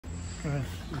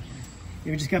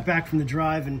We just got back from the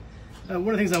drive, and one of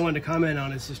the things I wanted to comment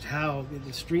on is just how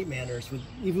the street manners,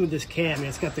 even with this cam,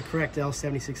 it's got the correct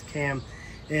L76 cam,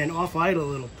 and off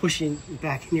idle, it'll push you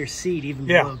back in your seat even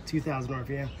below 2,000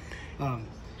 RPM.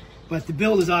 But the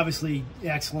build is obviously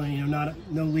excellent. You know,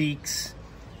 no leaks,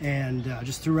 and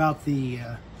just throughout the.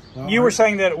 You were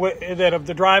saying that that of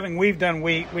the driving we've done,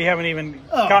 we haven't even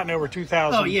gotten over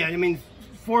 2,000. Oh yeah, I mean,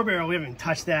 4-barrel, we haven't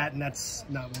touched that, and that's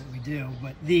not what we do.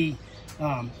 But the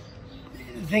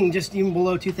thing, just even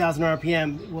below 2,000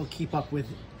 RPM, will keep up with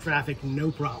traffic,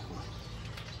 no problem.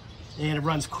 And it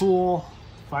runs cool,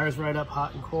 fires right up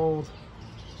hot and cold.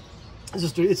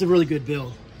 It's a really good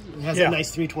build. It has a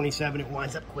nice 327. It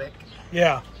winds up quick.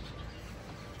 Yeah.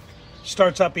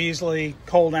 Starts up easily,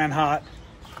 cold and hot.